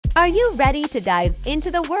Are you ready to dive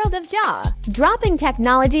into the world of jaw-dropping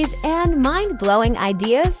technologies and mind-blowing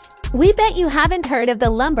ideas? We bet you haven't heard of the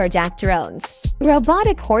lumberjack drones,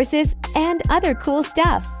 robotic horses, and other cool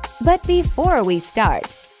stuff. But before we start,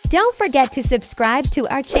 don't forget to subscribe to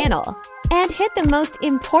our channel and hit the most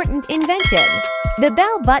important invention, the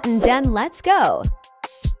bell button. Then let's go!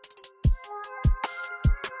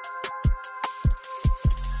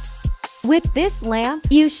 With this lamp,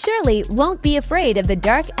 you surely won't be afraid of the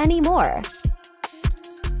dark anymore.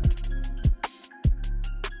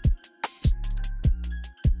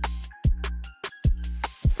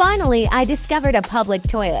 Finally, I discovered a public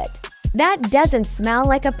toilet that doesn't smell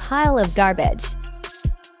like a pile of garbage.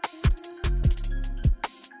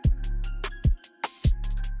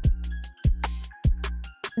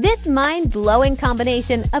 This mind-blowing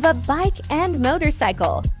combination of a bike and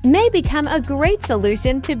motorcycle may become a great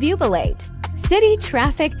solution to bubilate city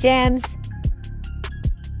traffic jams.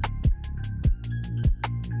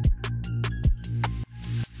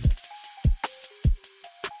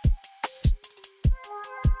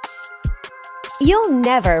 You'll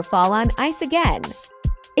never fall on ice again.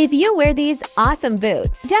 If you wear these awesome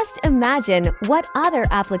boots, just imagine what other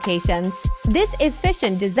applications this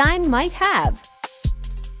efficient design might have.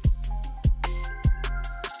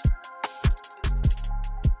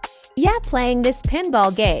 Yeah, playing this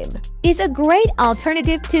pinball game is a great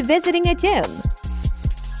alternative to visiting a gym.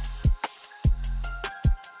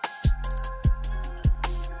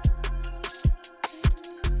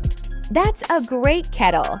 That's a great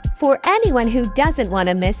kettle for anyone who doesn't want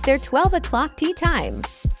to miss their 12 o'clock tea time.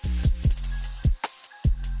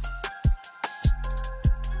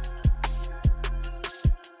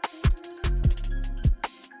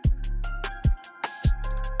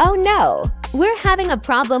 Oh no! We're having a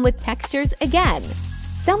problem with textures again.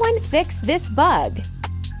 Someone fix this bug.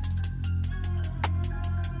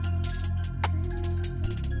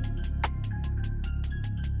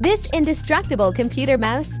 This indestructible computer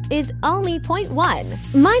mouse is only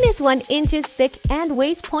 1 inches thick and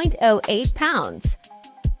weighs 0.08 pounds.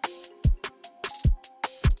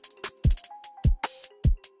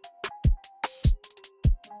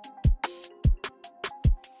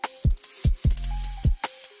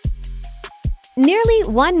 Nearly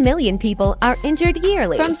 1 million people are injured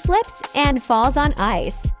yearly from slips and falls on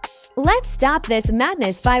ice. Let's stop this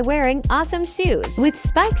madness by wearing awesome shoes with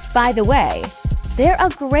spikes. By the way, they're a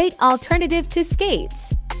great alternative to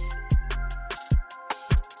skates.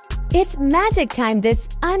 It's magic time. This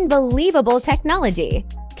unbelievable technology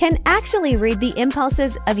can actually read the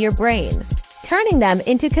impulses of your brain, turning them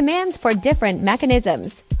into commands for different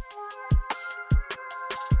mechanisms.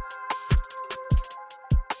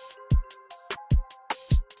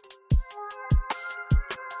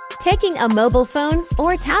 Taking a mobile phone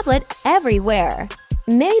or tablet everywhere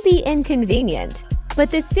may be inconvenient,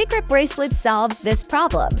 but the secret bracelet solves this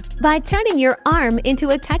problem by turning your arm into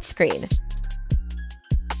a touchscreen.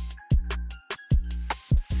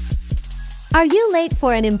 Are you late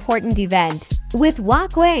for an important event? With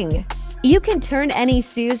Walkwing, you can turn any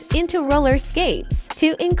shoes into roller skates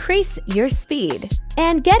to increase your speed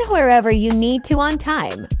and get wherever you need to on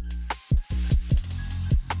time.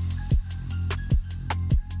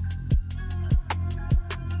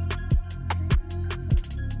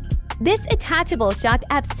 This attachable shock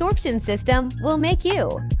absorption system will make you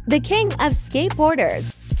the king of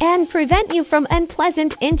skateboarders and prevent you from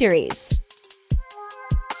unpleasant injuries.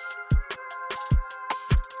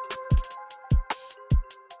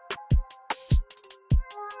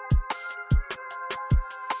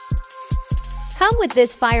 Come with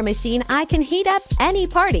this fire machine, I can heat up any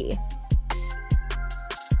party.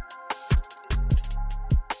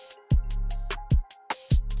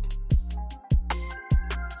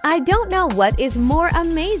 I don't know what is more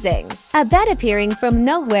amazing, a bed appearing from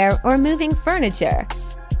nowhere or moving furniture.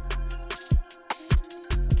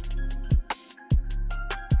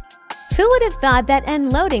 Who would have thought that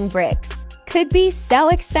unloading bricks could be so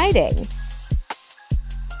exciting?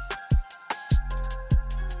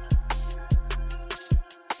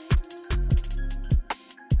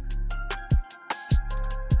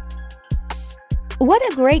 What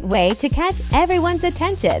a great way to catch everyone's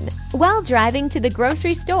attention while driving to the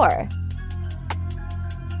grocery store.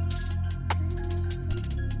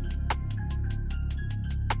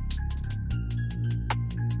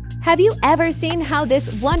 Have you ever seen how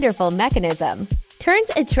this wonderful mechanism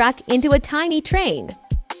turns a truck into a tiny train?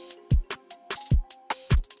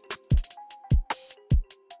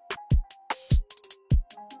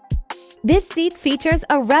 This seat features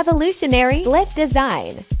a revolutionary split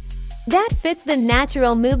design, that fits the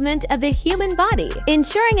natural movement of the human body,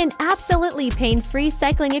 ensuring an absolutely pain-free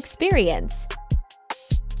cycling experience.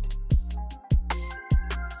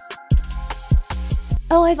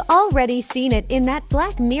 Oh, I've already seen it in that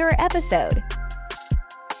Black Mirror episode.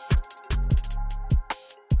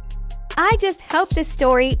 I just hope the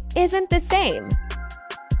story isn't the same.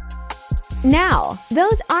 Now,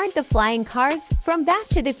 those aren't the flying cars from Back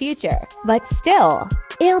to the Future, but still,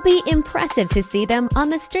 it'll be impressive to see them on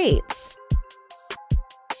the streets.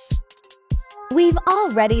 We've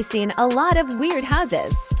already seen a lot of weird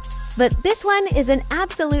houses, but this one is an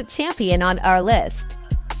absolute champion on our list.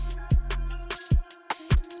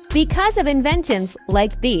 Because of inventions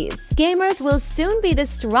like these, gamers will soon be the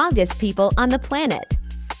strongest people on the planet.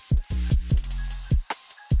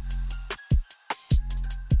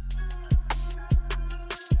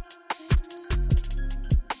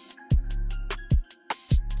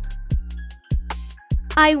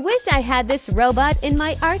 I wish I had this robot in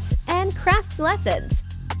my arts and crafts lessons.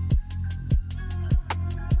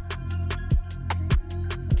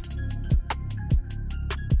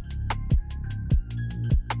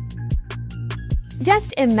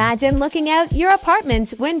 Just imagine looking out your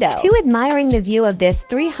apartment's window to admiring the view of this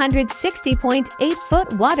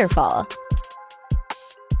 360.8-foot waterfall.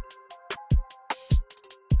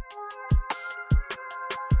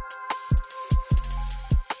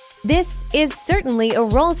 This is certainly a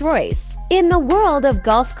Rolls-Royce in the world of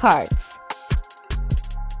golf carts.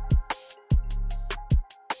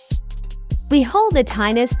 We hold the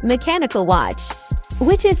tiniest mechanical watch,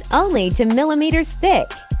 which is only 2 millimeters thick.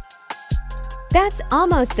 That's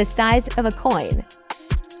almost the size of a coin.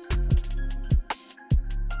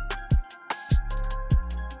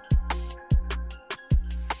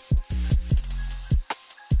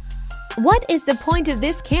 What is the point of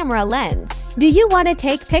this camera lens? Do you want to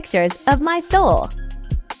take pictures of my soul?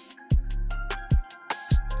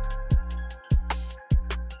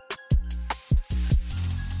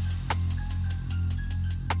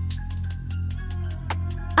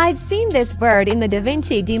 I've seen this bird in the Da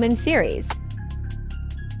Vinci Demon series,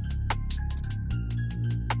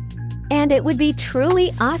 and it would be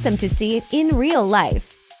truly awesome to see it in real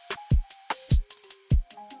life.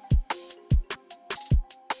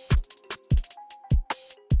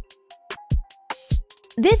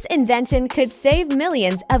 This invention could save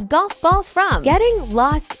millions of golf balls from getting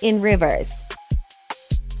lost in rivers.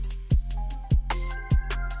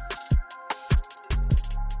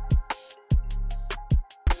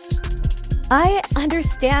 I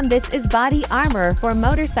understand this is body armor for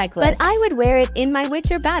motorcyclists, but I would wear it in my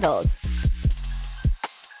Witcher battles.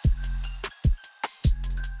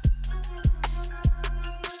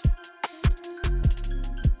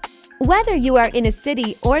 Whether you are in a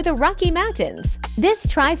city or the Rocky Mountains, this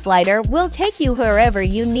Tri-Flighter will take you wherever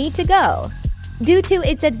you need to go, due to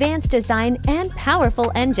its advanced design and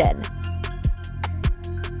powerful engine.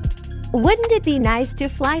 Wouldn't it be nice to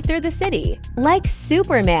fly through the city like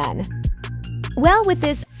Superman? Well, with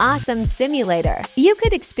this awesome simulator, you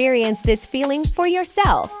could experience this feeling for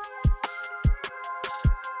yourself.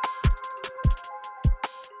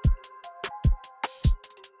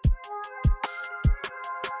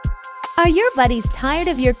 Are your buddies tired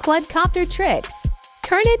of your quadcopter tricks?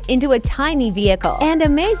 Turn it into a tiny vehicle and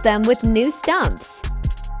amaze them with new stunts.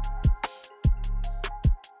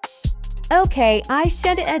 Okay, I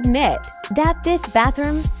should admit that this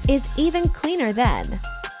bathroom is even cleaner than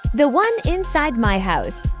the one inside my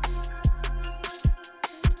house.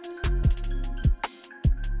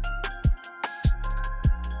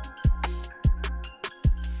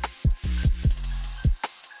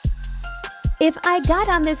 If I got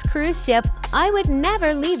on this cruise ship, I would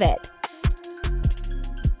never leave it.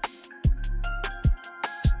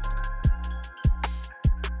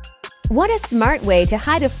 What a smart way to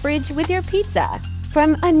hide a fridge with your pizza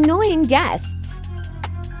from annoying guests.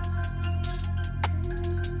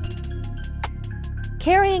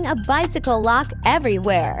 Carrying a bicycle lock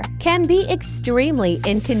everywhere can be extremely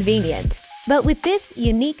inconvenient, but with this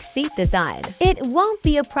unique seat design, it won't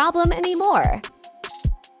be a problem anymore.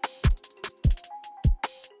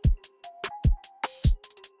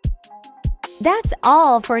 That's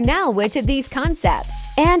all for now. Which of these concepts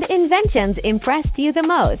and inventions impressed you the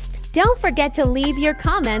most? Don't forget to leave your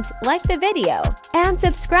comments, like the video, and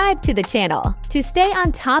subscribe to the channel to stay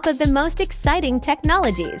on top of the most exciting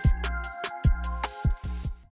technologies.